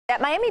That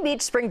Miami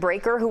Beach spring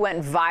breaker who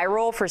went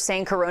viral for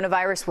saying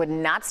coronavirus would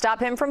not stop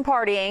him from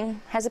partying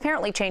has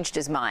apparently changed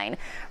his mind.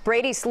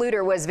 Brady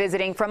Sluder was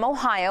visiting from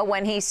Ohio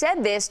when he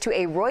said this to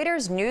a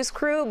Reuters news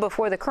crew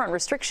before the current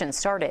restrictions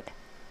started.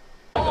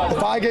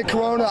 If I get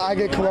corona, I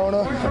get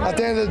corona. At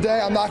the end of the day,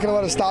 I'm not going to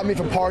let it stop me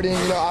from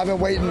partying. You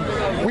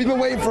know, we've been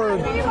waiting for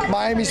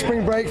Miami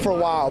spring break for a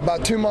while.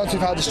 About 2 months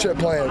we've had this trip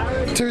planned.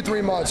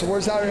 2-3 months. So we're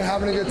just out here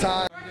having a good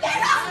time.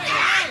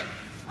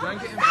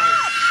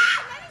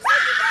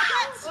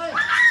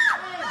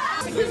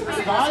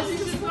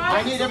 Guys,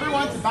 I need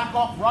everyone to back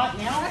off right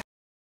now.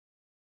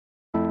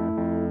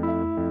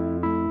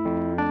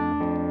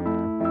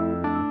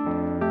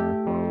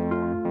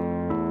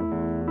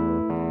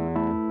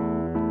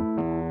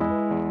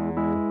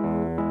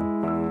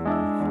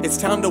 It's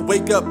time to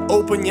wake up,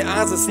 open your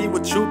eyes and see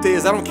what truth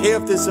is. I don't care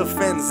if this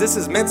offends, this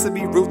is meant to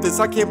be ruthless.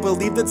 I can't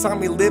believe the time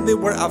we live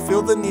in where I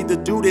feel the need to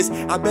do this.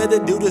 I better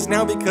do this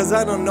now because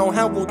I don't know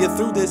how we'll get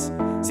through this.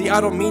 See,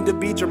 I don't mean to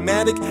be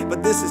dramatic,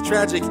 but this is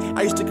tragic.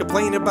 I used to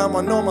complain about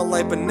my normal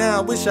life, but now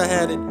I wish I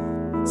had it.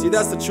 See,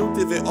 that's the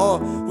truth of it all.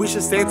 We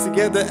should stand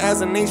together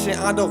as a nation.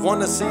 I don't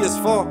want to see us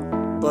fall,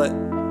 but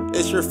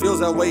it sure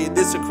feels that way.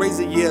 This is a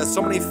crazy year.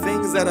 So many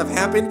things that have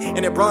happened,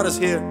 and it brought us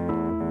here.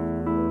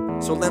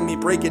 So let me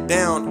break it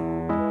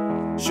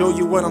down, show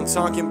you what I'm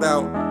talking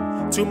about.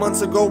 2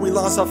 months ago we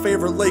lost our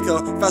favorite Laker.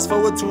 Fast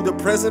forward to the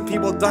present,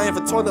 people dying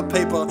for toilet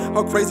paper.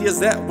 How crazy is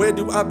that? Where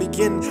do I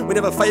begin? We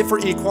never fight for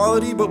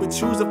equality, but we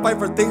choose to fight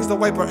for things to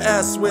wipe our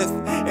ass with.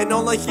 And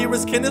all I hear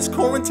is, can this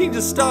quarantine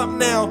just stop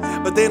now?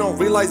 But they don't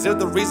realize they're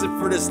the reason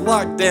for this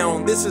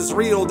lockdown. This is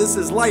real, this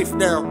is life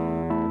now.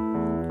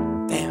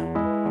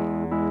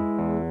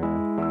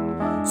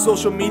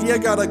 Social media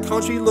got a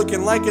country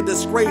looking like a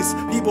disgrace.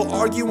 People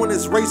arguing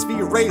it's race v.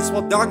 race,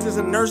 while doctors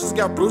and nurses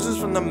got bruises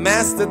from the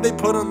masks that they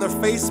put on their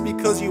face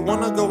because you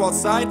wanna go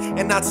outside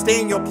and not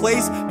stay in your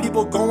place.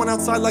 People going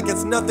outside like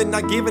it's nothing,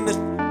 not giving a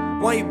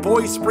white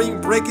boy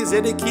spring break is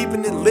it and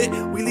keeping it lit.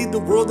 We lead the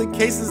world in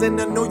cases and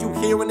I know you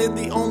hearing it.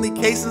 The only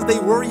cases they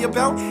worry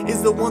about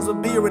is the ones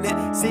with beer in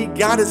it. See,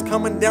 God is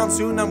coming down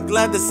soon, I'm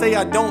glad to say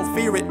I don't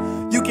fear it.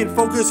 You can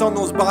focus on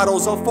those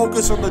bottles, I'll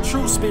focus on the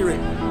true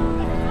spirit.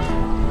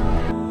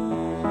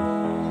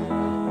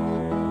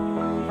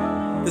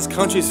 This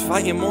country's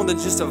fighting more than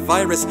just a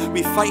virus.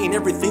 We fighting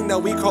everything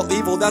that we call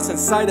evil that's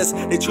inside us.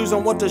 They choose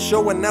on what to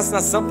show and that's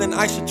not something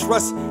I should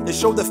trust. They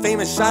show the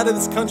famous side of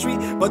this country,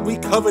 but we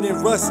covered in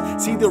rust.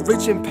 See, the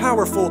rich and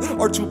powerful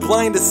are too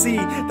blind to see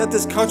that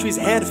this country's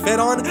head fed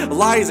on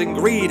lies and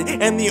greed.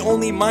 And the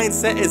only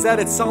mindset is that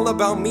it's all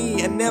about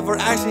me and never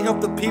actually help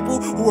the people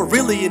who are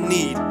really in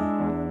need.